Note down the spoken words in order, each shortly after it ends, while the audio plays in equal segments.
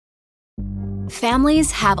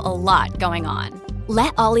Families have a lot going on.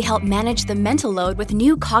 Let Ollie help manage the mental load with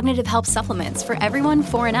new cognitive help supplements for everyone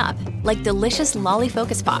 4 and up, like delicious Lolly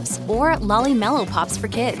Focus Pops or Lolly Mellow Pops for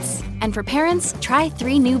kids. And for parents, try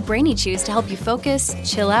 3 new Brainy Chews to help you focus,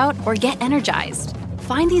 chill out, or get energized.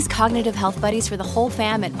 Find these cognitive health buddies for the whole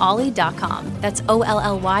fam at ollie.com. That's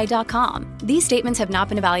OLLY.com. These statements have not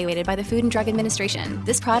been evaluated by the Food and Drug Administration.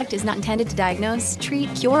 This product is not intended to diagnose,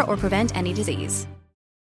 treat, cure, or prevent any disease.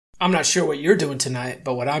 I'm not sure what you're doing tonight,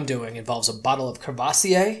 but what I'm doing involves a bottle of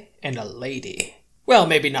Courvoisier and a lady. Well,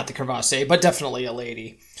 maybe not the Courvoisier, but definitely a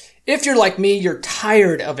lady. If you're like me, you're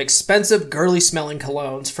tired of expensive, girly-smelling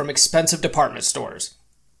colognes from expensive department stores.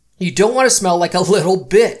 You don't want to smell like a little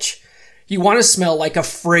bitch. You want to smell like a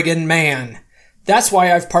friggin' man. That's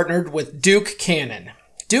why I've partnered with Duke Cannon.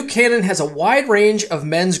 Duke Cannon has a wide range of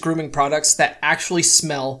men's grooming products that actually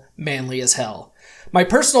smell manly as hell. My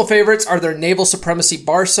personal favorites are their Naval Supremacy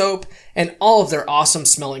bar soap and all of their awesome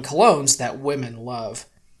smelling colognes that women love.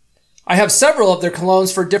 I have several of their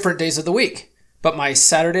colognes for different days of the week, but my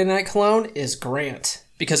Saturday night cologne is Grant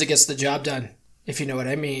because it gets the job done, if you know what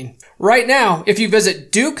I mean. Right now, if you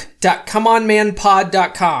visit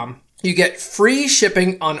duke.comeonmanpod.com, you get free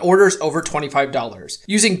shipping on orders over $25.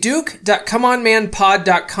 Using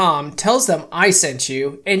duke.comeonmanpod.com tells them I sent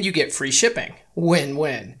you and you get free shipping.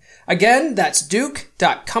 Win-win. Again, that's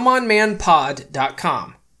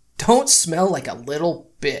duke.comeonmanpod.com. Don't smell like a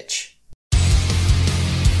little bitch.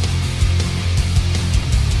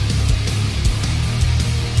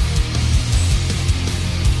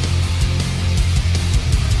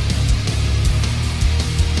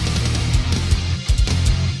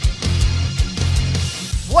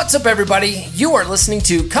 What's up, everybody? You are listening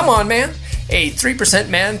to Come On Man, a 3%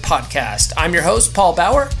 Man podcast. I'm your host, Paul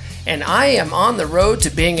Bauer, and I am on the road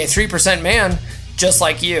to being a 3% man, just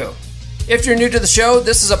like you. If you're new to the show,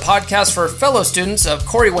 this is a podcast for fellow students of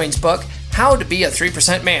Corey Wayne's book, How to Be a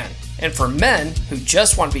 3% Man, and for men who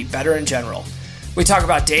just want to be better in general. We talk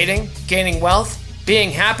about dating, gaining wealth,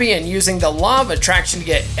 being happy, and using the law of attraction to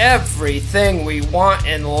get everything we want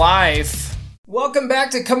in life. Welcome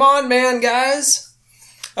back to Come On Man, guys.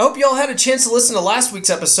 I hope you all had a chance to listen to last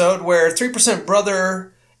week's episode where 3%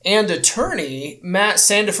 brother and attorney Matt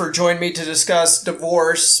Sandifer joined me to discuss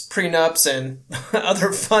divorce, prenups, and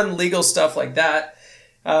other fun legal stuff like that.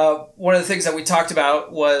 One of the things that we talked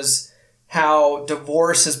about was how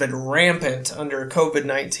divorce has been rampant under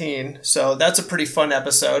COVID-19. So that's a pretty fun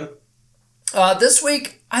episode. This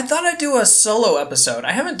week, I thought I'd do a solo episode.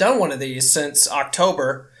 I haven't done one of these since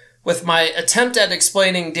October with my attempt at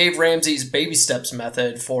explaining Dave Ramsey's baby steps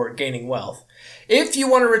method for gaining wealth. If you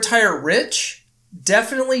want to retire rich,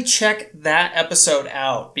 definitely check that episode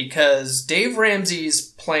out because Dave Ramsey's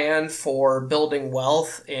plan for building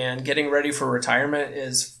wealth and getting ready for retirement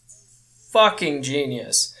is fucking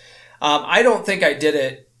genius. I don't think I did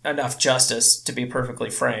it enough justice, to be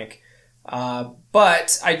perfectly frank.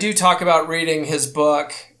 But I do talk about reading his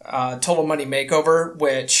book, Total Money Makeover,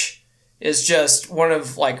 which is just one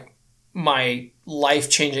of my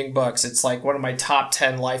life-changing books. It's like one of my top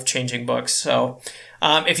 10 life-changing books. So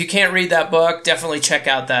if you can't read that book, definitely check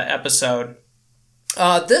out that episode.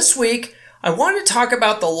 This week, I want to talk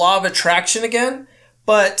about the law of attraction again,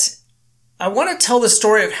 but I want to tell the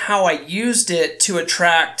story of how I used it to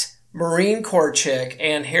attract Marine Corps chick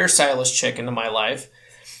and hairstylist chick into my life.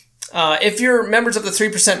 If you're members of the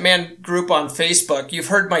 3% Man group on Facebook, you've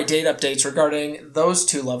heard my date updates regarding those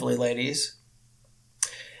two lovely ladies.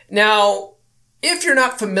 Now, if you're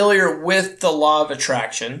not familiar with the law of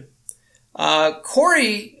attraction, Coach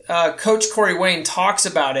Corey Wayne talks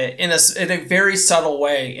about it in a very subtle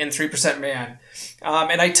way in 3% Man.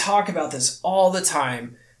 And I talk about this all the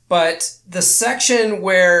time. But the section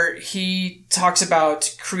where he talks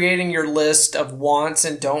about creating your list of wants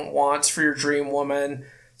and don't wants for your dream woman,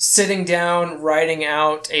 sitting down, writing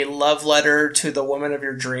out a love letter to the woman of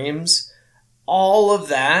your dreams, all of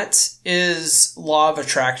that is law of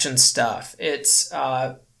attraction stuff. It's,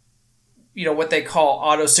 what they call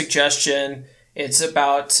autosuggestion. It's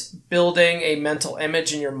about building a mental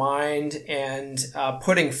image in your mind and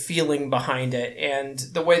putting feeling behind it. And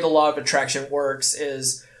the way the law of attraction works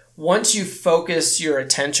is once you focus your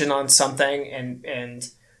attention on something and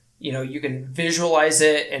you can visualize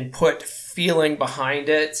it and put feeling behind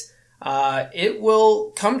it, it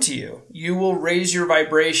will come to you. You will raise your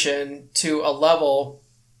vibration to a level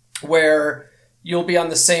where you'll be on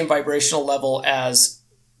the same vibrational level as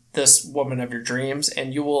this woman of your dreams,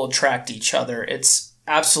 and you will attract each other. It's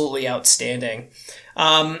absolutely outstanding.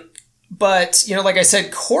 But, like I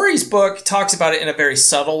said, Corey's book talks about it in a very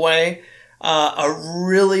subtle way. A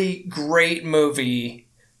really great movie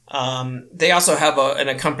They also have an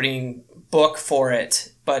accompanying book for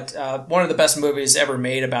it, but one of the best movies ever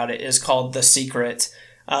made about it is called The Secret.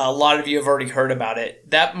 A lot of you have already heard about it.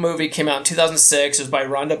 That movie came out in 2006. It was by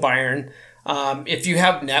Rhonda Byrne. If you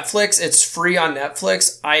have Netflix, it's free on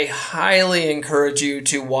Netflix. I highly encourage you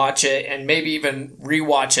to watch it and maybe even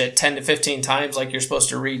rewatch it 10 to 15 times like you're supposed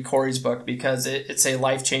to read Corey's book, because it's a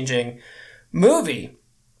life-changing movie.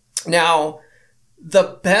 Now,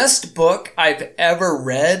 the best book I've ever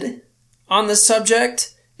read on this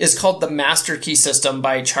subject is called The Master Key System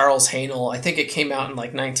by Charles Haanel. I think it came out in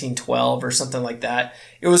like 1912 or something like that.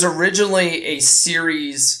 It was originally a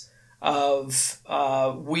series of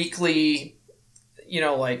weekly,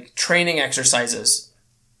 like training exercises.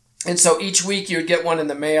 And so each week you would get one in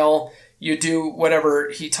the mail. You do whatever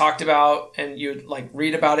he talked about and you'd like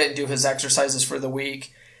read about it and do his exercises for the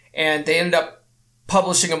week. And they ended up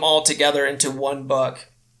publishing them all together into one book.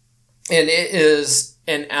 And it is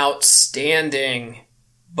an outstanding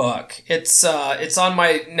book. It's on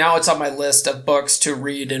my list of books to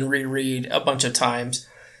read and reread a bunch of times.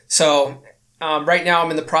 So right now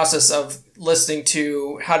I'm in the process of listening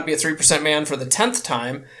to How to Be a 3% Man for the 10th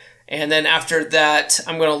time. And then after that,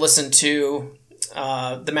 I'm going to listen to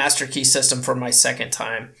The Master Key System for my second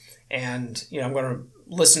time. And, I'm going to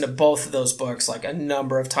listen to both of those books like a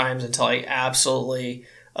number of times until I absolutely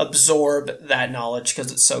absorb that knowledge,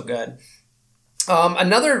 because it's so good.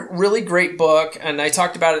 Another really great book, and I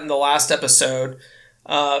talked about it in the last episode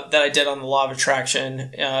that I did on the Law of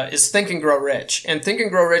Attraction, is Think and Grow Rich. And Think and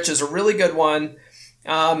Grow Rich is a really good one.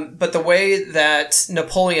 But the way that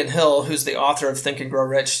Napoleon Hill, who's the author of Think and Grow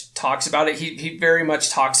Rich, talks about it, he very much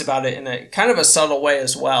talks about it in a kind of a subtle way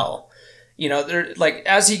as well.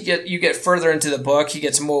 As you get further into the book, he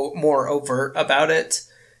gets more overt about it.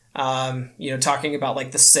 Talking about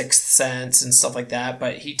like the sixth sense and stuff like that.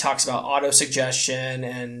 But he talks about auto-suggestion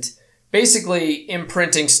and basically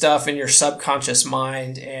imprinting stuff in your subconscious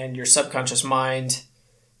mind, and your subconscious mind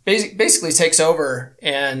basically takes over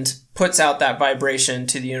and puts out that vibration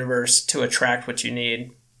to the universe to attract what you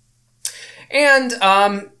need. And,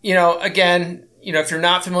 again, if you're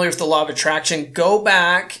not familiar with the Law of Attraction, go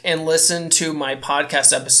back and listen to my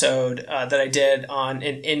podcast episode that I did on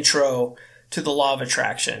an intro to the Law of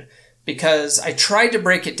Attraction, because I tried to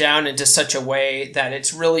break it down into such a way that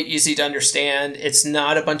it's really easy to understand. It's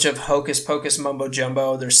not a bunch of hocus pocus mumbo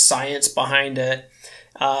jumbo. There's science behind it.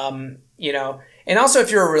 And also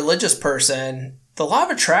if you're a religious person, the Law of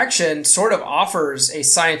Attraction sort of offers a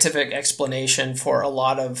scientific explanation for a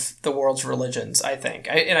lot of the world's religions, I think.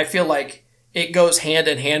 And I feel like it goes hand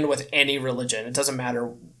in hand with any religion. It doesn't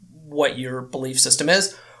matter what your belief system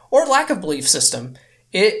is or lack of belief system.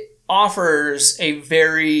 It offers a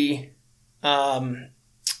very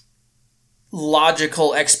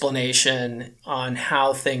logical explanation on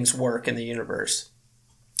how things work in the universe.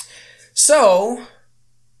 So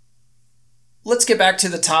let's get back to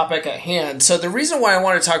the topic at hand. So the reason why I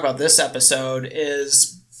want to talk about this episode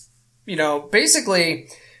is, basically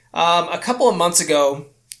a couple of months ago,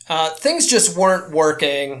 things just weren't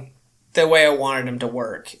working the way I wanted them to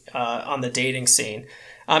work on the dating scene.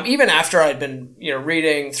 Even after I'd been,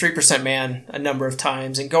 reading 3% Man a number of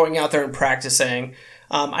times and going out there and practicing,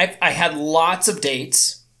 I had lots of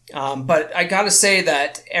dates. But I got to say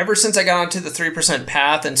that ever since I got onto the 3%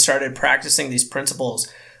 path and started practicing these principles,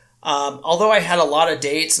 although I had a lot of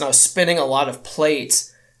dates and I was spinning a lot of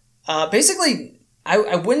plates, basically,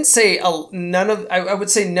 I wouldn't say I would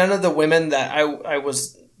say none of the women that I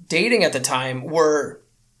was dating at the time were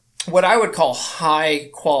what I would call high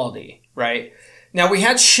quality, right? Now, we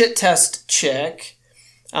had Shit Test Chick,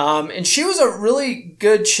 and she was a really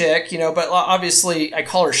good chick, but obviously I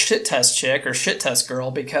call her Shit Test Chick or Shit Test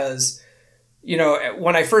Girl because,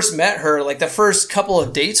 when I first met her, like the first couple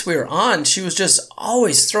of dates we were on, she was just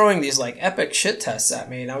always throwing these like epic shit tests at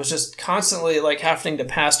me, and I was just constantly like having to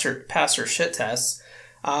pass her shit tests.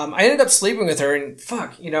 I ended up sleeping with her, and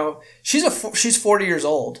she's 40 years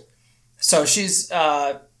old, so she's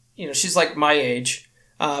she's like my age.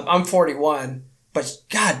 I'm 41. But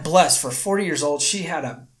God bless, for 40 years old, she had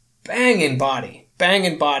a banging body. But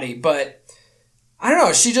I don't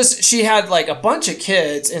know, she had like a bunch of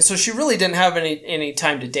kids, and so she really didn't have any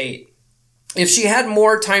time to date. If she had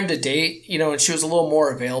more time to date, and she was a little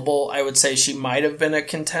more available, I would say she might have been a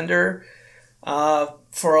contender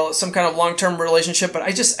for some kind of long-term relationship. But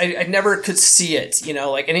I never could see it,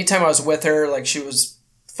 like anytime I was with her, like she was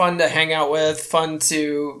fun to hang out with, fun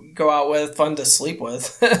to go out with, fun to sleep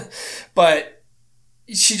with. But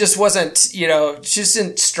she just wasn't, she just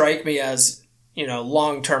didn't strike me as,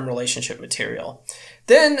 long-term relationship material.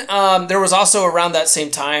 Then there was also around that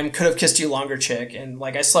same time, Could Have Kissed You Longer chick. And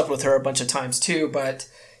like I slept with her a bunch of times too. But,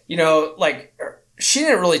 you know, like she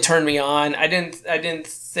didn't really turn me on. I didn't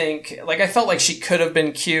think, like I felt like she could have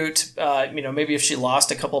been cute. You know, maybe if she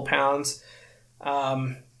lost a couple pounds.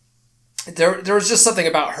 There was just something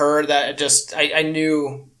about her that I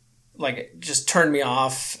knew, like, it just turned me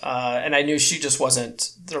off. And I knew she just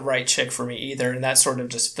wasn't the right chick for me either. And that sort of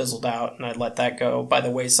just fizzled out, and I let that go by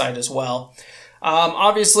the wayside as well.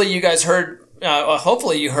 Obviously you guys heard,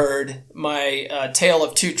 hopefully you heard my, Tale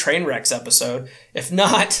of Two Train Wrecks episode. If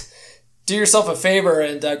not, do yourself a favor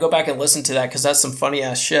and go back and listen to that, because that's some funny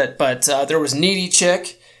ass shit. But there was Needy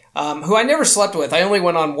Chick, who I never slept with. I only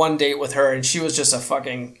went on one date with her, and she was just a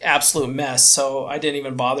fucking absolute mess. So I didn't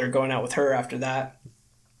even bother going out with her after that.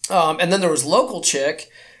 And then there was Local Chick,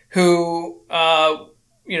 who,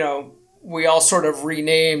 you know, we all sort of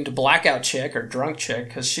renamed Blackout Chick or Drunk Chick,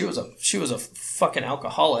 because she was a fucking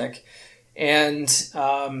alcoholic. And,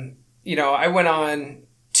 you know, I went on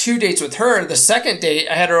 2 dates with her. The second date,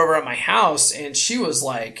 I had her over at my house, and she was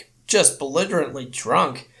like just belligerently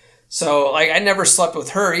drunk. So like I never slept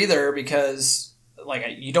with her either, because like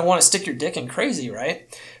you don't want to stick your dick in crazy,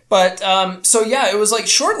 right? But so yeah, it was like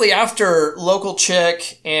shortly after Local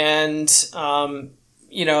Chick and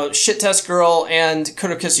you know, Shit Test Girl and Could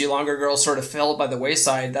Have Kissed You Longer Girl sort of fell by the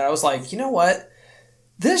wayside, that I was like, you know what?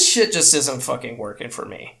 This shit just isn't fucking working for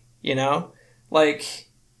me, you know? Like,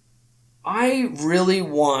 I really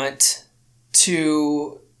want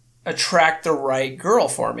to attract the right girl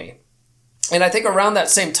for me. And I think around that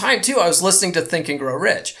same time too, I was listening to Think and Grow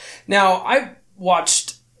Rich. Now, I've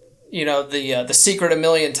watched, you know, The Secret a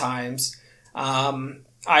million times.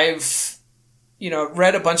 I've, you know,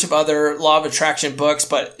 read a bunch of other law of attraction books,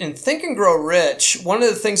 but in Think and Grow Rich, one of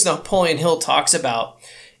the things Napoleon Hill talks about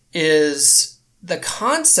is the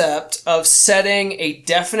concept of setting a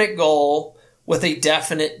definite goal with a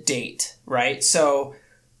definite date, right? So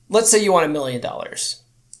let's say you want $1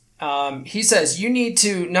 million. He says you need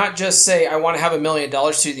to not just say, I want to have $1 million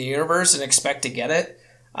to the universe and expect to get it.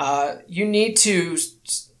 You need to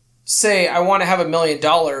say, I want to have $1 million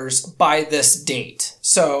by this date.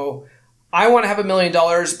 So I want to have $1 million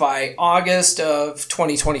by August of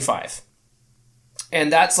 2025. And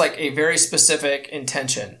that's like a very specific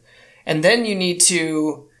intention. And then you need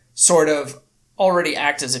to sort of already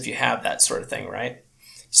act as if you have that sort of thing, right?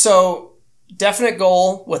 So definite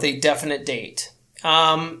goal with a definite date.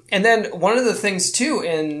 And then one of the things too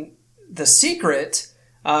in The Secret,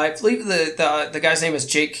 I believe the guy's name is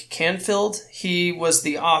Jake Canfield. He was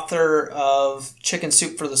the author of Chicken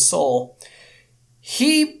Soup for the Soul.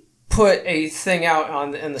 He put a thing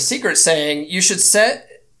out in The Secret saying you should set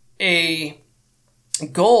a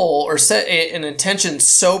goal or set an intention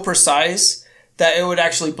so precise that it would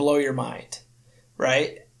actually blow your mind,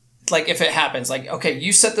 right? Like if it happens, like, okay,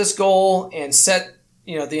 you set this goal and set,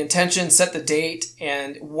 you know, the intention, set the date,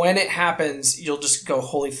 and when it happens, you'll just go,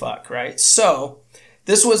 holy fuck, right? So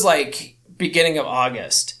this was like beginning of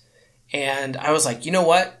August. And I was like, you know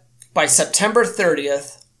what? By September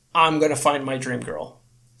 30th, I'm going to find my dream girl.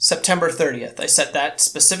 September 30th. I set that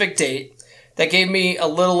specific date. That gave me a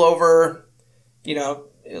little over, you know,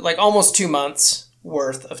 like almost 2 months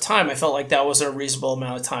worth of time. I felt like that was a reasonable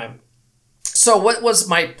amount of time. So what was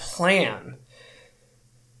my plan?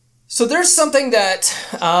 So there's something that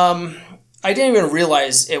I didn't even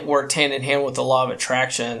realize it worked hand in hand with the law of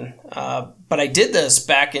attraction. But I did this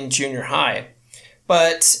back in junior high.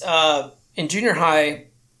 But in junior high,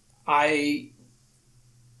 I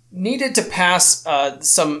needed to pass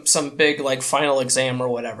some big like final exam or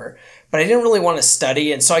whatever. But I didn't really want to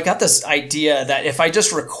study. And so I got this idea that if I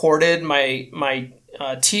just recorded my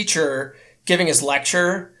teacher giving his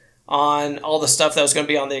lecture on all the stuff that was going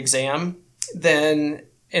to be on the exam, then,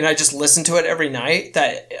 and I just listened to it every night,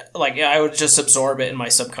 that like I would just absorb it in my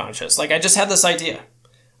subconscious. Like I just had this idea.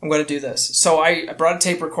 I'm going to do this. So I brought a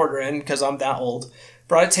tape recorder in because I'm that old.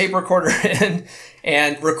 Brought a tape recorder in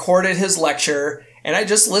and recorded his lecture. And I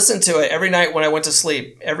just listened to it every night when I went to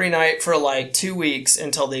sleep. Every night for like 2 weeks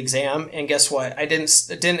until the exam. And guess what? I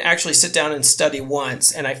didn't actually sit down and study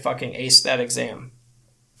once, and I fucking aced that exam.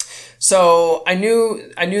 So I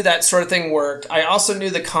knew that sort of thing worked. I also knew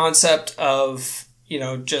the concept of, you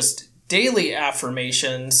know, just daily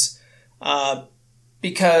affirmations,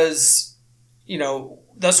 because, you know,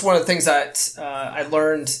 that's one of the things that I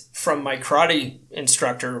learned from my karate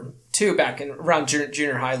instructor too, back in around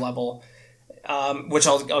junior high level, which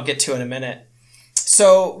I'll get to in a minute.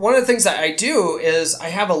 So one of the things that I do is I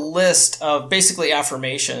have a list of basically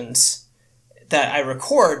affirmations that I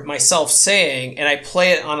record myself saying, and I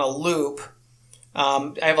play it on a loop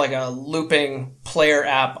I have like a looping player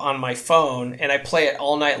app on my phone, and I play it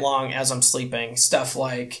all night long as I'm sleeping. Stuff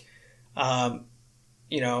like,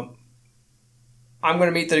 you know, I'm going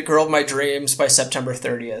to meet the girl of my dreams by September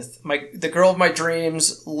 30th. The girl of my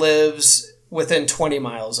dreams lives within 20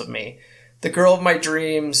 miles of me. The girl of my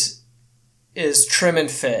dreams is trim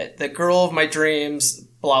and fit. The girl of my dreams,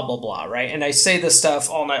 blah, blah, blah, right? And I say this stuff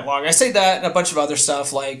all night long. I say that and a bunch of other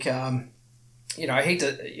stuff like, I hate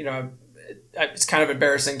to, it's kind of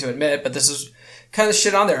embarrassing to admit, but this is kind of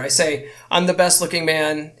shit on there. I say, I'm the best looking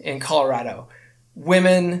man in Colorado.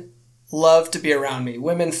 Women love to be around me.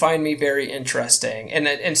 Women find me very interesting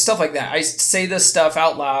and stuff like that. I say this stuff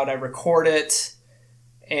out loud. I record it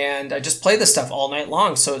and I just play this stuff all night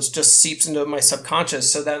long. So it just seeps into my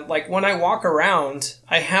subconscious so that like when I walk around,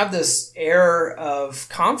 I have this air of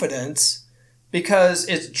confidence because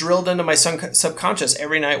it's drilled into my subconscious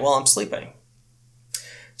every night while I'm sleeping.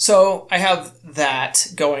 So I have that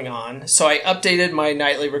going on. So I updated my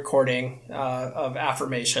nightly recording of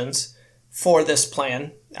affirmations for this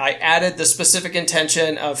plan. I added the specific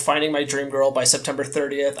intention of finding my dream girl by September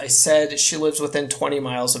 30th. I said she lives within 20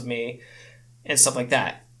 miles of me and stuff like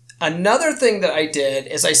that. Another thing that I did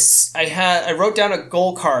is I wrote down a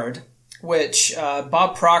goal card, which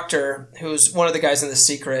Bob Proctor, who's one of the guys in The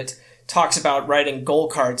Secret, talks about writing goal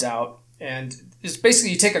cards out. And it's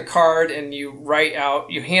basically you take a card and you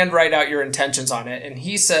hand write out your intentions on it. And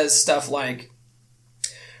he says stuff like,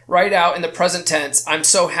 write out in the present tense, I'm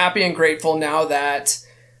so happy and grateful now that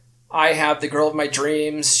I have the girl of my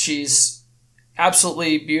dreams. She's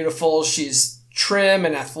absolutely beautiful. She's trim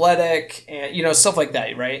and athletic and, stuff like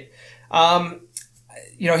that, right?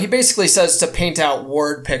 He basically says to paint out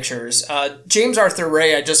word pictures. James Arthur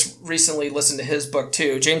Ray, I just recently listened to his book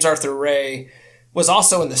too. James Arthur Ray was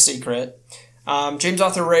also in The Secret. James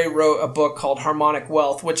Arthur Ray wrote a book called Harmonic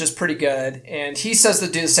Wealth, which is pretty good. And he says to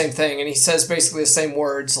do the same thing. And he says basically the same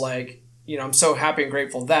words like, I'm so happy and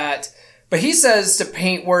grateful that. But he says to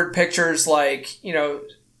paint word pictures like,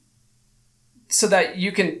 so that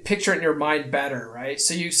you can picture it in your mind better, right?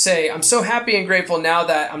 So you say, I'm so happy and grateful now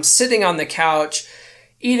that I'm sitting on the couch,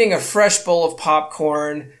 eating a fresh bowl of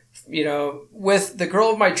popcorn, with the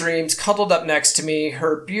girl of my dreams cuddled up next to me,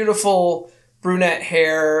 her beautiful brunette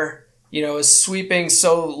hair, is sweeping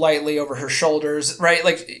so lightly over her shoulders, right?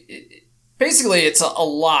 Like, basically it's a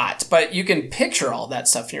lot, but you can picture all that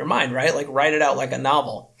stuff in your mind, right? Like, write it out like a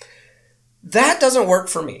novel. That doesn't work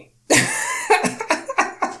for me.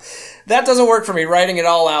 That doesn't work for me. Writing it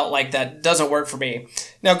all out like that doesn't work for me.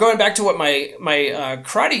 Now, going back to what my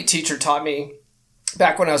karate teacher taught me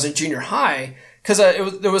back when I was in junior high, because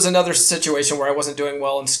there was another situation where I wasn't doing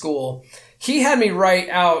well in school. He had me write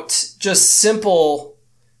out just simple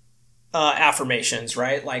affirmations,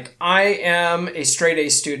 right? Like, I am a straight A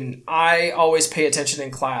student. I always pay attention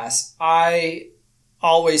in class. I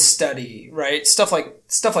always study, right? Stuff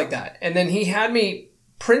like that. And then he had me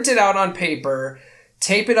print it out on paper,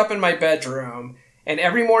 tape it up in my bedroom. And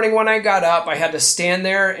every morning when I got up, I had to stand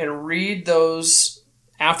there and read those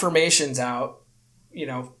affirmations out,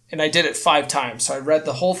 and I did it 5 times. So I read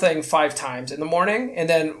the whole thing 5 times in the morning. And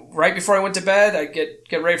then right before I went to bed, I'd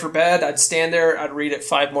get ready for bed. I'd stand there, I'd read it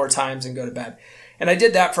 5 more times and go to bed. And I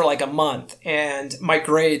did that for like a month and my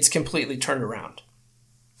grades completely turned around.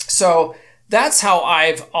 So that's how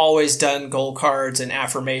I've always done goal cards and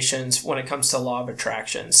affirmations when it comes to law of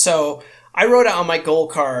attraction. So I wrote out on my goal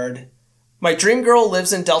card, my dream girl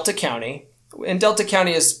lives in Delta County. And Delta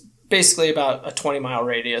County is basically about a 20-mile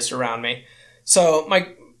radius around me. So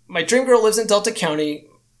my dream girl lives in Delta County.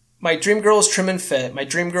 My dream girl is trim and fit. My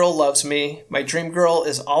dream girl loves me. My dream girl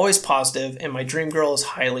is always positive, and my dream girl is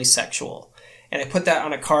highly sexual. And I put that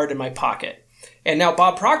on a card in my pocket. And now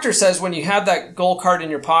Bob Proctor says when you have that goal card in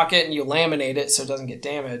your pocket and you laminate it so it doesn't get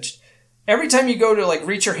damaged, every time you go to like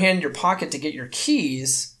reach your hand in your pocket to get your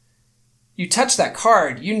keys, you touch that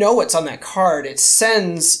card, you know what's on that card. It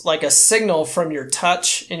sends like a signal from your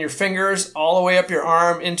touch in your fingers all the way up your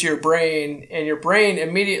arm into your brain, and your brain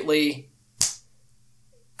immediately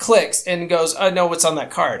clicks and goes, I know what's on that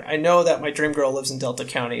card. I know that my dream girl lives in Delta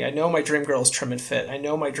County. I know my dream girl is trim and fit. I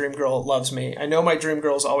know my dream girl loves me. I know my dream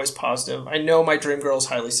girl is always positive. I know my dream girl is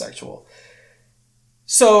highly sexual.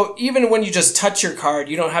 So even when you just touch your card,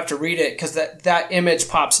 you don't have to read it because that image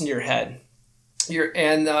pops into your head.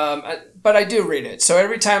 But I do read it. So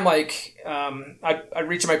every time I'd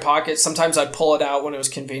reach in my pocket, sometimes I'd pull it out when it was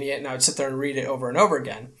convenient and I would sit there and read it over and over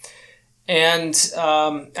again. And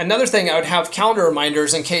another thing, I would have calendar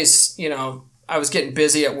reminders in case, I was getting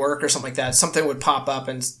busy at work or something like that. Something would pop up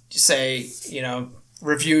and say,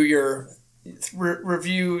 review your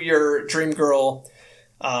dream girl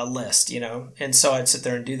list, and so I'd sit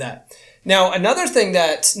there and do that. Now, another thing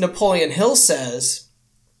that Napoleon Hill says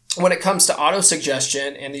when it comes to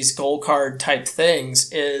autosuggestion and these goal card type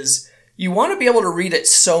things is you want to be able to read it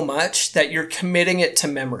so much that you're committing it to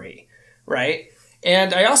memory, right?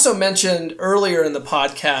 And I also mentioned earlier in the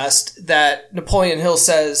podcast that Napoleon Hill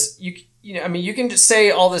says you can just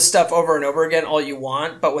say all this stuff over and over again all you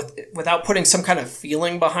want, but without putting some kind of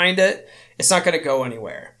feeling behind it, it's not going to go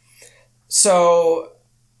anywhere. So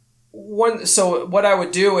what I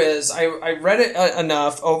would do is I read it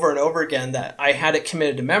enough over and over again that I had it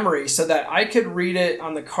committed to memory so that I could read it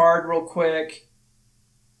on the card real quick,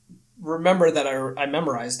 remember that I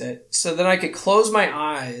memorized it, so then I could close my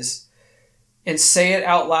eyes and say it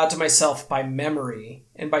out loud to myself by memory.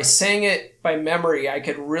 And by saying it by memory, I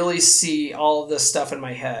could really see all of this stuff in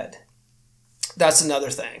my head. That's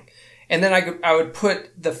another thing. And then I would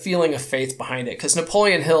put the feeling of faith behind it, because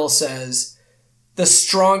Napoleon Hill says the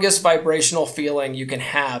strongest vibrational feeling you can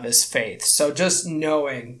have is faith. So just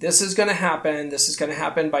knowing this is going to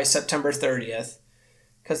happen by September 30th,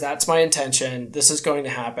 because that's my intention. This is going to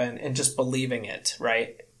happen, and just believing it,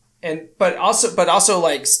 right? But also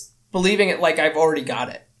like believing it like I've already got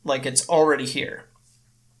it, like it's already here.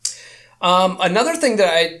 Another thing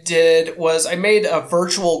that I did was I made a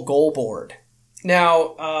virtual goal board.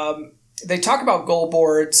 Now, they talk about goal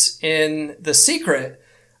boards in The Secret.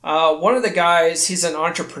 One of the guys, he's an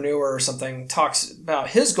entrepreneur or something, talks about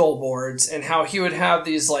his goal boards and how he would have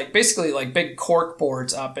these basically big cork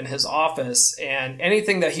boards up in his office, and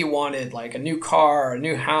anything that he wanted, like a new car, a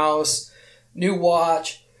new house, new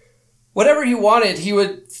watch, whatever he wanted, he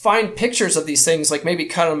would find pictures of these things, like maybe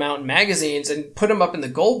cut them out in magazines and put them up in the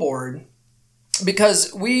goal board,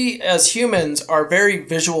 because we as humans are very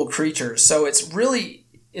visual creatures. So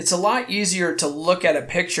it's a lot easier to look at a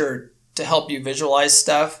picture to help you visualize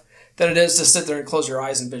stuff than it is to sit there and close your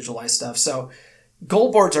eyes and visualize stuff. So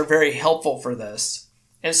goal boards are very helpful for this.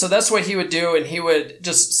 And so that's what he would do. And he would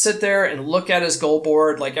just sit there and look at his goal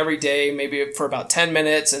board like every day, maybe for about 10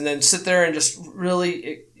 minutes, and then sit there and just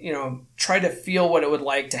really, try to feel what it would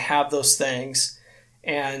like to have those things,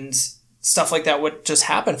 and stuff like that would just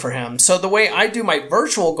happen for him. So the way I do my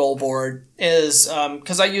virtual goal board is,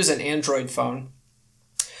 because I use an Android phone,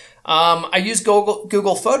 I use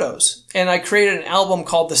Google Photos, and I created an album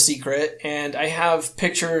called The Secret, and I have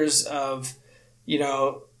pictures of,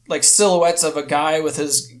 like silhouettes of a guy with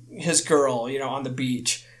his girl, on the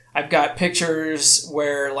beach. I've got pictures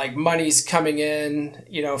where like money's coming in,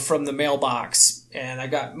 from the mailbox, and I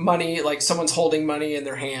got money, like someone's holding money in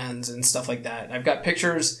their hands and stuff like that. I've got a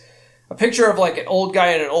picture of like an old guy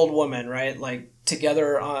and an old woman, right? Like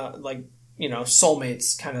together,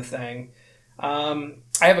 soulmates kind of thing. I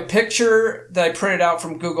have a picture that I printed out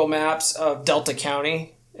from Google Maps of Delta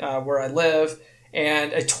County, where I live,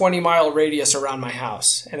 and a 20-mile radius around my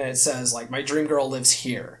house. And it says, like, my dream girl lives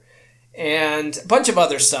here. And a bunch of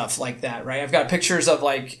other stuff like that, right? I've got pictures of,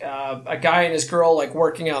 like, a guy and his girl, like,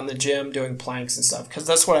 working out in the gym doing planks and stuff, because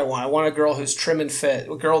that's what I want. I want a girl who's trim and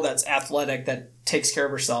fit, a girl that's athletic, that takes care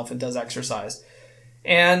of herself and does exercise.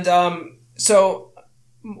 And so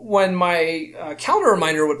when my calendar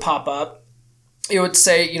reminder would pop up, it would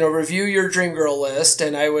say, review your dream girl list,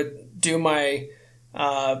 and I would do my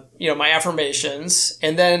my affirmations,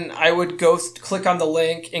 and then I would go click on the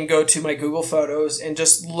link and go to my Google Photos and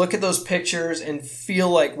just look at those pictures and feel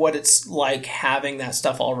like what it's like having that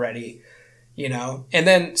stuff already, And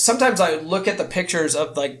then sometimes I would look at the pictures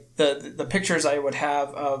of like the pictures I would have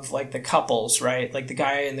of like the couples, right? Like the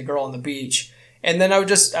guy and the girl on the beach. And then I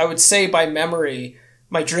would say by memory,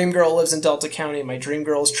 my dream girl lives in Delta County. My dream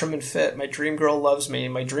girl is trim and fit. My dream girl loves me.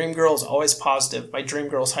 My dream girl is always positive. My dream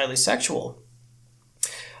girl is highly sexual.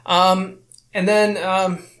 And then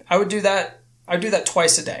I would do that. I would do that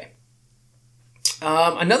twice a day.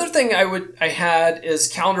 Another thing I had is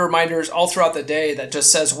calendar reminders all throughout the day that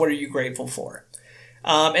just says, what are you grateful for?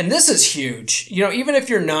 And this is huge. Even if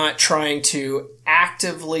you're not trying to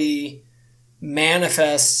actively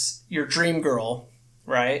manifest your dream girl,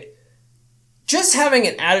 right? Just having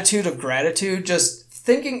an attitude of gratitude, just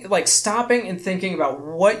thinking, like stopping and thinking about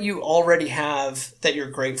what you already have that you're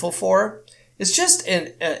grateful for, is just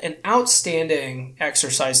an outstanding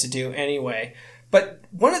exercise to do anyway. But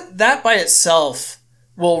that by itself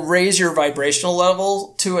will raise your vibrational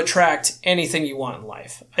level to attract anything you want in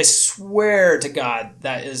life. I swear to God,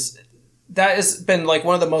 that has been like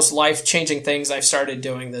one of the most life-changing things I've started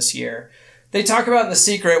doing this year. They talk about in The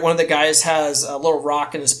Secret, one of the guys has a little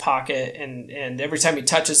rock in his pocket, and every time he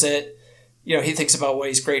touches it, he thinks about what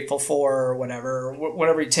he's grateful for or whatever.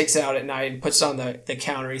 Whatever he takes out at night and puts on the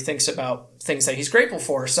counter, he thinks about things that he's grateful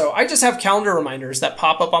for. So I just have calendar reminders that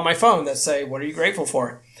pop up on my phone that say, what are you grateful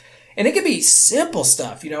for? And it can be simple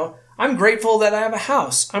stuff, I'm grateful that I have a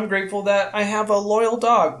house. I'm grateful that I have a loyal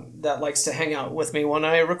dog that likes to hang out with me when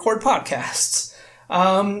I record podcasts.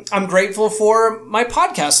 I'm grateful for my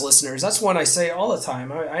podcast listeners. That's one I say all the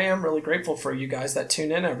time. I am really grateful for you guys that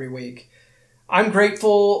tune in every week. I'm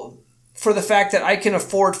grateful for the fact that I can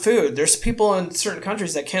afford food. There's people in certain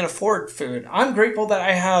countries that can't afford food. I'm grateful that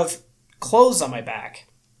I have clothes on my back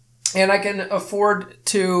and I can afford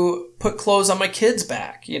to put clothes on my kids'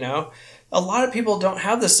 back. A lot of people don't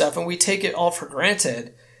have this stuff and we take it all for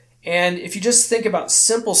granted. And if you just think about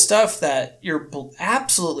simple stuff that you're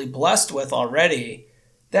absolutely blessed with already,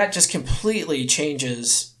 that just completely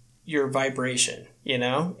changes your vibration,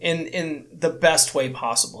 in the best way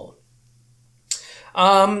possible.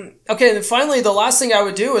 Okay, and then finally, the last thing I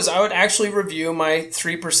would do is I would actually review my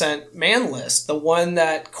 3% man list, the one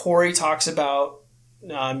that Corey talks about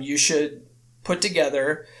you should put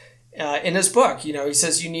together in his book. He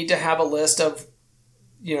says you need to have a list of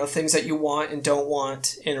things that you want and don't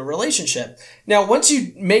want in a relationship. Now, once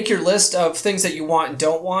you make your list of things that you want and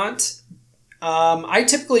don't want, I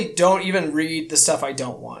typically don't even read the stuff I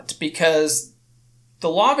don't want, because the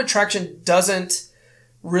law of attraction doesn't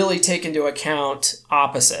really take into account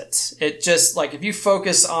opposites. It just, like, if you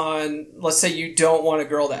focus on, let's say you don't want a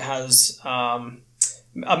girl that has a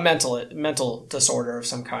mental disorder of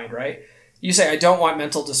some kind, right? You say, I don't want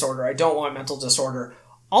mental disorder. I don't want mental disorder.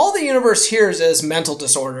 All the universe hears is mental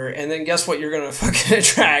disorder, and then guess what you're going to fucking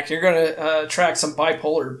attract? You're going to attract some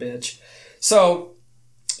bipolar bitch. So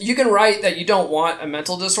you can write that you don't want a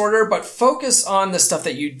mental disorder, but focus on the stuff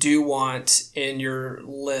that you do want in your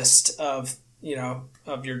list of,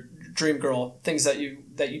 of your dream girl, things that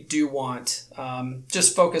you do want.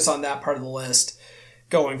 Just focus on that part of the list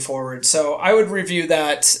going forward. So I would review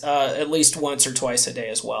that at least once or twice a day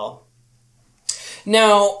as well.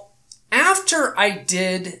 Now, after I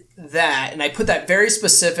did that and I put that very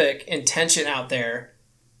specific intention out there,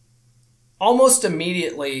 almost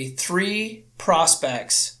immediately 3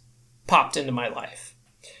 prospects popped into my life.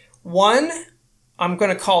 One, I'm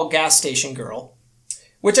going to call Gas Station Girl,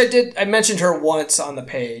 which I mentioned her once on the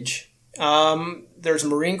page. There's a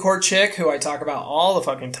Marine Corps chick who I talk about all the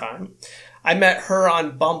fucking time. I met her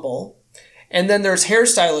on Bumble. And then there's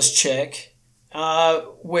Hairstylist chick,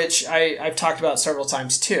 which I've talked about several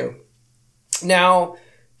times too. Now,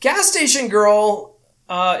 Gas Station Girl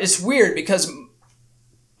is weird because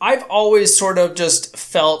I've always sort of just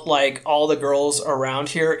felt like all the girls around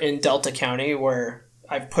here in Delta County, where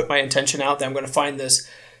I've put my intention out that I'm going to find this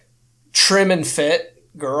trim and fit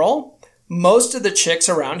girl, most of the chicks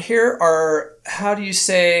around here are, how do you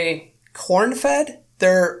say, corn-fed?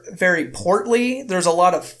 They're very portly. There's a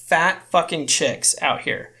lot of fat fucking chicks out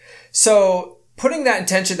here. So putting that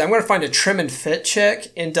intention that I'm going to find a trim and fit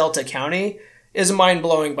chick in Delta County is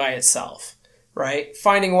mind-blowing by itself, right?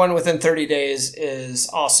 Finding one within 30 days is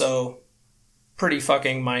also pretty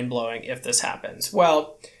fucking mind-blowing if this happens.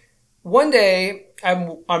 Well, one day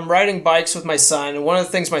I'm riding bikes with my son, and one of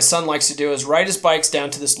the things my son likes to do is ride his bikes down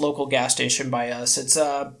to this local gas station by us. It's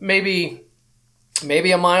maybe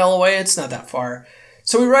a mile away. It's not that far.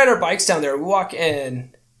 So we ride our bikes down there. We walk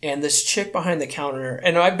in, and this chick behind the counter,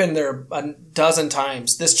 and I've been there a dozen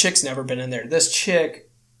times. This chick's never been in there. This chick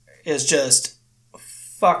is just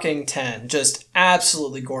fucking 10. Just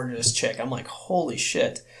absolutely gorgeous chick. I'm like, holy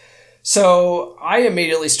shit. So I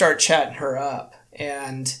immediately start chatting her up,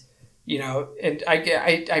 and and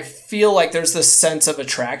I feel like there's this sense of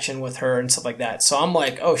attraction with her and stuff like that. So I'm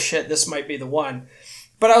like, oh shit, this might be the one.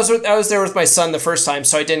 But I was there with my son the first time,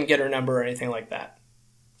 so I didn't get her number or anything like that.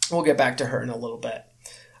 We'll get back to her in a little bit.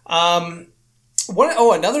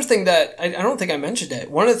 Another thing that I don't think I mentioned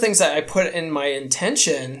it. One of the things that I put in my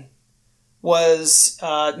intention was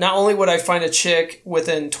not only would I find a chick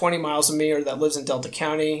within 20 miles of me or that lives in Delta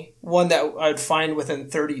County, one that I'd find within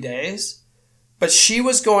 30 days, but she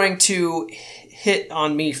was going to hit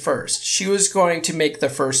on me first. She was going to make the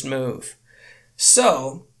first move.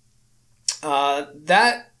 So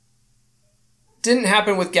that didn't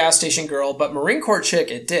happen with Gas Station Girl, but Marine Corps chick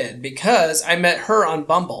it did, because I met her on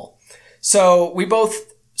Bumble. So we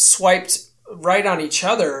both swiped right on each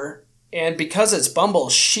other, and because it's Bumble,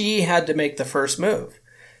 she had to make the first move.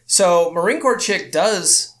 So Marine Corps chick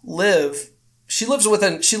does live. She lives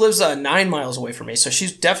 9 miles away from me, so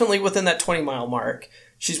she's definitely within that 20-mile mark.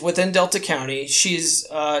 She's within Delta County. She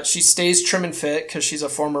stays trim and fit because she's a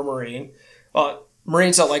former Marine. Well,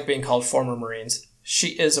 Marines don't like being called former Marines. She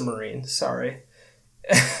is a Marine. Sorry.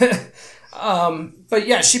 But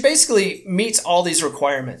yeah, she basically meets all these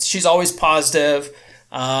requirements. She's always positive.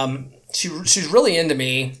 She's really into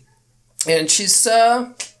me, and she's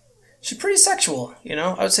pretty sexual.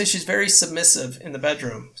 I would say she's very submissive in the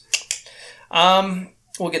bedroom.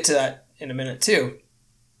 We'll get to that in a minute too.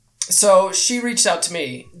 So she reached out to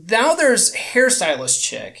me. Now there's hairstylist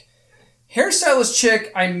chick. Hairstylist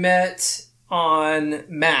chick I met on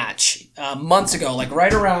Match months ago, like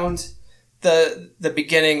right around the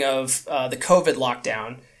beginning of the COVID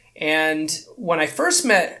lockdown. And when I first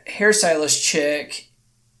met hairstylist chick,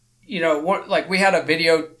 we had a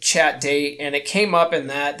video chat date, and it came up in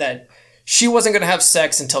that she wasn't going to have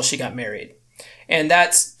sex until she got married. And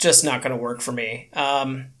that's just not going to work for me.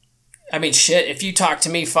 Shit, if you talked to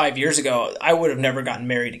me 5 years ago, I would have never gotten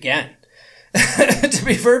married again, to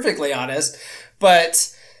be perfectly honest.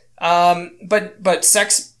 But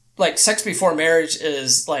sex before marriage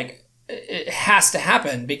is like, it has to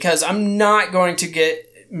happen, because I'm not going to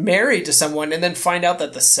get married to someone and then find out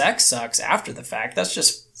that the sex sucks after the fact. That's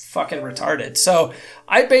just fucking retarded. So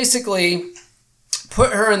I basically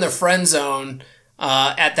put her in the friend zone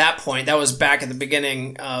at that point. That was back at the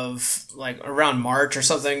beginning of like around March or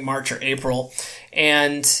something, March or April.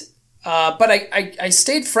 And but I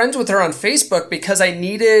stayed friends with her on Facebook because I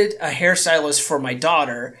needed a hairstylist for my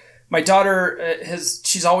daughter. My daughter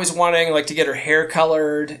she's always wanting like to get her hair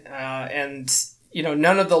colored, and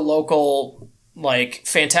none of the local like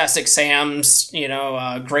Fantastic Sam's,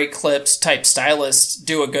 Great Clips type stylists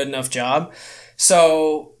do a good enough job.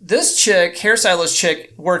 So this chick, hairstylist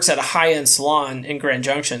chick, works at a high-end salon in Grand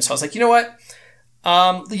Junction. So I was like, you know what?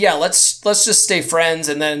 Let's just stay friends,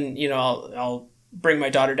 and then I'll bring my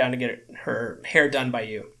daughter down to get her hair done by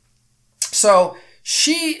you. So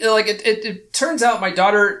she it turns out my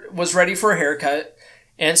daughter was ready for a haircut,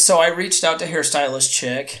 and so I reached out to hairstylist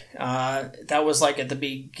chick. That was like at the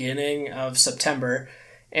beginning of September,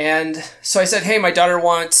 and so I said, hey, my daughter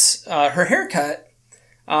wants her haircut.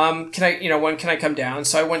 When can I come down?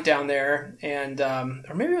 So I went down there, and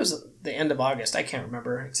or maybe it was the end of August. I can't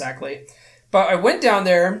remember exactly. But I went down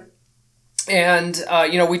there, and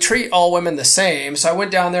we treat all women the same. So I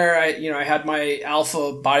went down there. I had my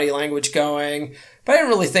alpha body language going, but I didn't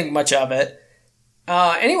really think much of it.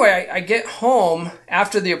 Anyway, I get home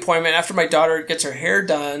after the appointment, after my daughter gets her hair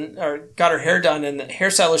done, or got her hair done, and the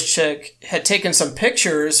hairstylist chick had taken some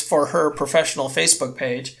pictures for her professional Facebook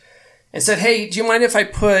page and said, hey, do you mind if I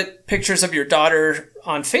put pictures of your daughter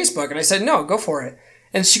on Facebook? And I said, no, go for it.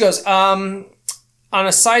 And she goes, on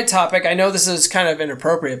a side topic, I know this is kind of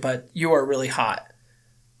inappropriate, but you are really hot.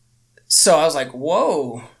 So I was like,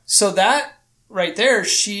 whoa. So that right there,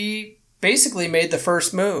 she basically made the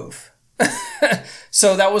first move.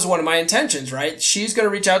 So that was one of my intentions, right? She's going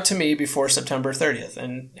to reach out to me before September 30th.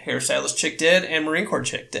 And hairstylist chick did, and Marine Corps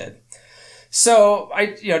chick did. So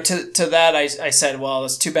to that, I said, well,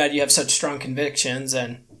 it's too bad you have such strong convictions.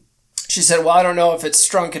 And she said, well, I don't know if it's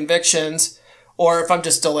strong convictions or if I'm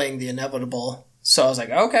just delaying the inevitable. So I was like,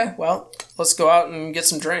 okay, well, let's go out and get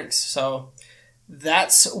some drinks. So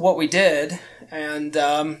that's what we did. And,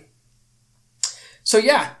 so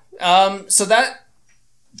that,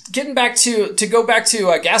 getting back to go back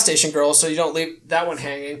to Gas Station Girl, so you don't leave that one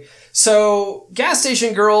hanging. So Gas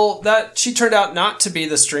Station Girl, that she turned out not to be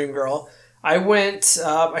the stream girl. I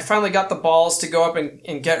finally got the balls to go up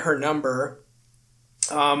and get her number.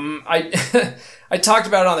 I talked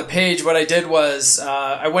about it on the page. What I did was,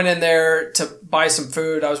 I went in there to buy some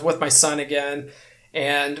food. I was with my son again.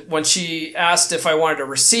 And when she asked if I wanted a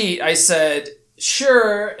receipt, I said,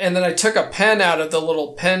 sure. And then I took a pen out of the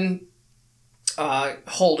little pen,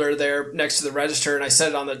 holder there next to the register. And I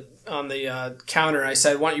set it on the counter. I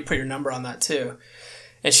said, why don't you put your number on that too?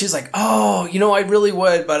 And she's like, oh, I really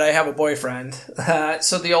would, but I have a boyfriend.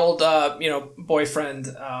 So the old,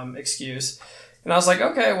 boyfriend, excuse. And I was like,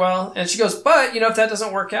 okay, well, and she goes, but, if that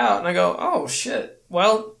doesn't work out. And I go, oh, shit.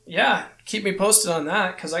 Well, yeah, keep me posted on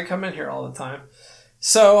that, because I come in here all the time.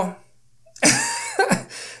 So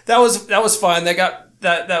that was fun.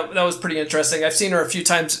 That was pretty interesting. I've seen her a few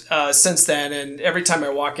times since then, and every time I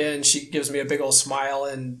walk in, she gives me a big old smile,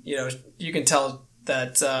 and, you can tell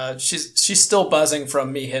that she's still buzzing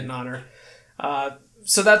from me hitting on her.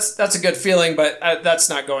 So that's a good feeling, but that's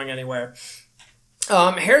not going anywhere.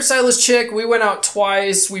 Hairstylist chick, we went out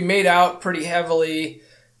twice. We made out pretty heavily,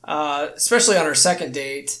 especially on our second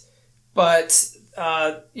date. But,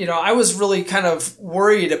 I was really kind of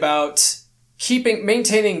worried about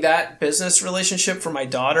maintaining that business relationship for my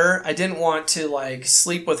daughter. I didn't want to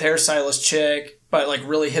sleep with hairstylist chick, but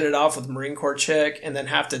really hit it off with Marine Corps chick, and then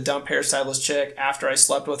have to dump hairstylist chick after I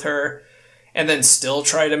slept with her. and then still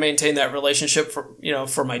try to maintain that relationship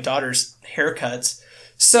for my daughter's haircuts.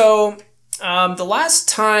 So the last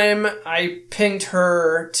time I pinged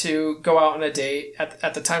her to go out on a date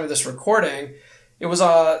at the time of this recording, it was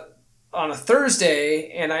on a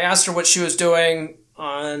Thursday, and I asked her what she was doing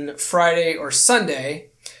on Friday or Sunday,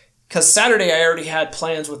 because Saturday I already had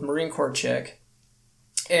plans with Marine Corps chick.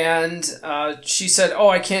 And she said,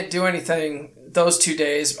 I can't do anything those 2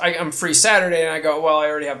 days. I'm free Saturday. And I go, well, I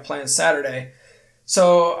already have plans Saturday.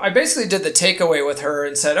 So I basically did the takeaway with her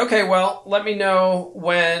and said, okay, well, let me know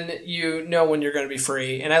when you're going to be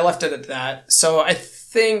free. And I left it at that. So I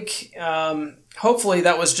think hopefully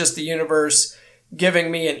that was just the universe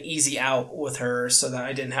giving me an easy out with her so that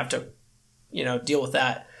I didn't have to, deal with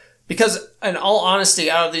that. Because in all honesty,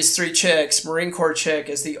 out of these 3 chicks, Marine Corps chick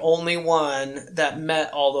is the only one that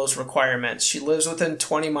met all those requirements. She lives within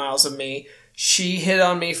 20 miles of me. She hit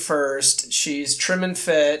on me first. She's trim and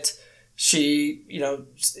fit. She,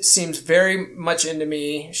 seems very much into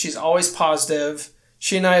me. She's always positive.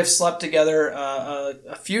 She and I have slept together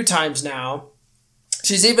a few times now.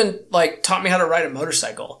 She's even taught me how to ride a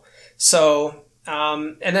motorcycle. So,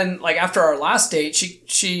 and then after our last date,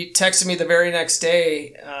 she texted me the very next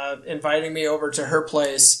day, inviting me over to her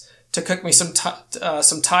place to cook me some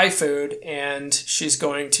Thai food, and she's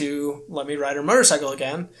going to let me ride her motorcycle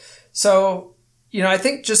again. So, I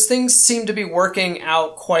think just things seem to be working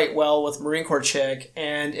out quite well with Marine Corps chick,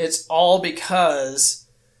 and it's all because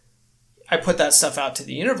I put that stuff out to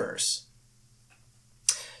the universe.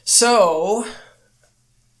 So,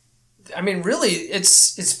 really,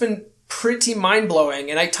 it's been pretty mind-blowing.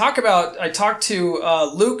 And I talked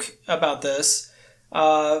to Luke about this.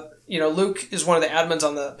 Luke is one of the admins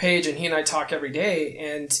on the page, and he and I talk every day,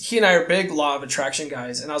 and he and I are big law of attraction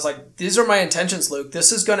guys. And I was like, these are my intentions, Luke.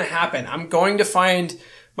 This is going to happen. I'm going to find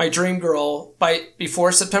my dream girl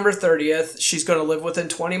before September 30th. She's going to live within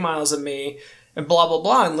 20 miles of me, and blah, blah,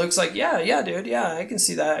 blah. And Luke's like, yeah, dude. Yeah, I can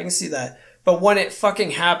see that. But when it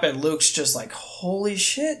fucking happened, Luke's just like, holy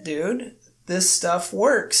shit, dude. This stuff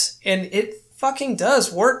works. And it fucking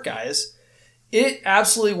does work, guys. It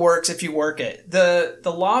absolutely works if you work it. The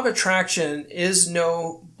law of attraction is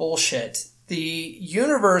no bullshit. The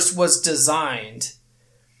universe was designed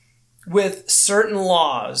with certain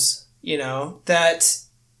laws, that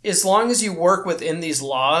as long as you work within these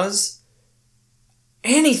laws,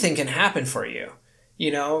 anything can happen for you.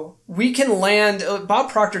 We can land, Bob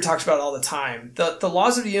Proctor talks about it all the time. The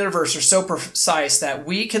laws of the universe are so precise that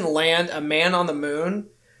we can land a man on the moon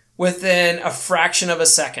within a fraction of a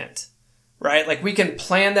second, right? We can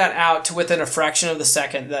plan that out to within a fraction of the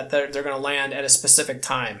second that they're going to land at a specific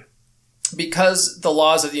time, because the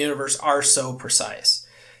laws of the universe are so precise.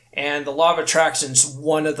 And the law of attraction is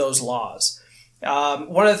one of those laws.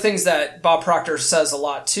 One of the things that Bob Proctor says a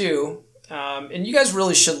lot too, and you guys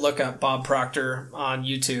really should look up Bob Proctor on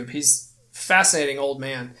YouTube. He's a fascinating old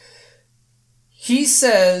man. He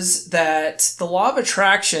says that the law of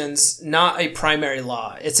attraction's not a primary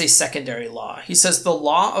law. It's a secondary law. He says the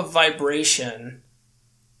law of vibration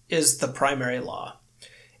is the primary law.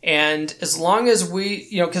 And as long as we,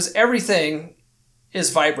 because everything is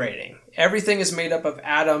vibrating. Everything is made up of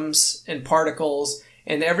atoms and particles,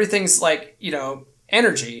 and everything's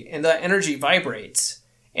energy, and the energy vibrates.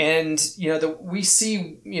 And, we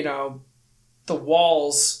see, the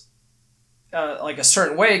walls a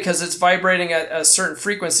certain way because it's vibrating at a certain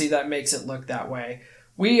frequency that makes it look that way.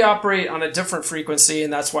 We operate on a different frequency,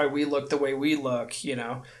 and that's why we look the way we look,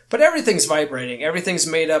 But everything's vibrating. Everything's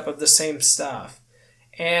made up of the same stuff.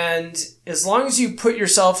 And as long as you put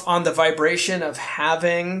yourself on the vibration of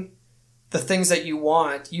having the things that you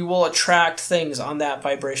want, you will attract things on that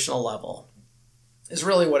vibrational level, is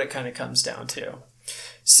really what it kind of comes down to.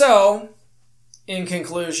 So, in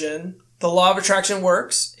conclusion, the law of attraction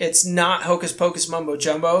works. It's not hocus pocus mumbo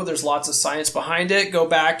jumbo. There's lots of science behind it. Go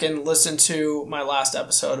back and listen to my last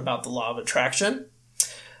episode about the law of attraction.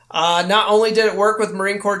 Not only did it work with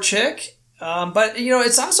Marine Corps chick, but,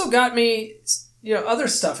 it's also got me, other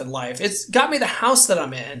stuff in life. It's got me the house that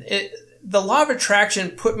I'm in. The law of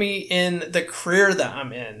attraction put me in the career that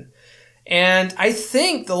I'm in. And I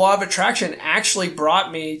think the law of attraction actually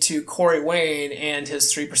brought me to Corey Wayne and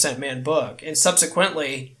his 3% Man book, and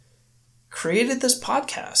subsequently created this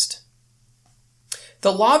podcast.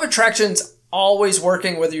 The law of attraction's always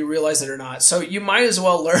working whether you realize it or not. So you might as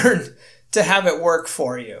well learn to have it work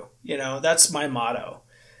for you. That's my motto.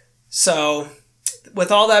 So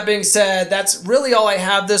with all that being said, that's really all I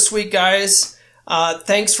have this week, guys.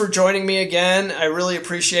 Thanks for joining me again. I really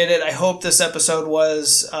appreciate it. I hope this episode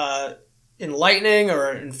was enlightening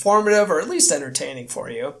or informative or at least entertaining for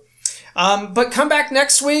you. But come back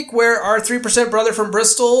next week where our 3% brother from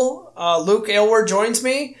Bristol, Luke Aylward, joins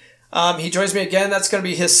me. He joins me again. That's going to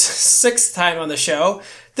be his 6th time on the show.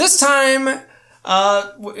 This time,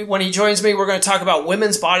 when he joins me, we're going to talk about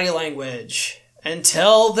women's body language.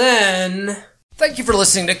 Until then, thank you for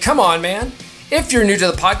listening to Come On Man. If you're new to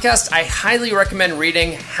the podcast, I highly recommend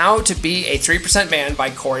reading How to Be a 3% Man by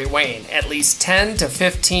Corey Wayne at least 10 to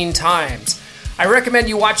 15 times. I recommend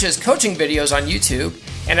you watch his coaching videos on YouTube,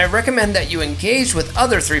 and I recommend that you engage with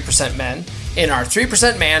other 3% men in our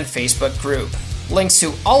 3% Man Facebook group. Links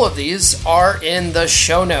to all of these are in the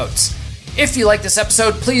show notes. If you like this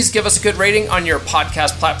episode, please give us a good rating on your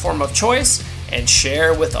podcast platform of choice and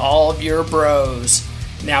share with all of your bros.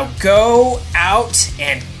 Now go out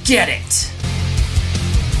and get it.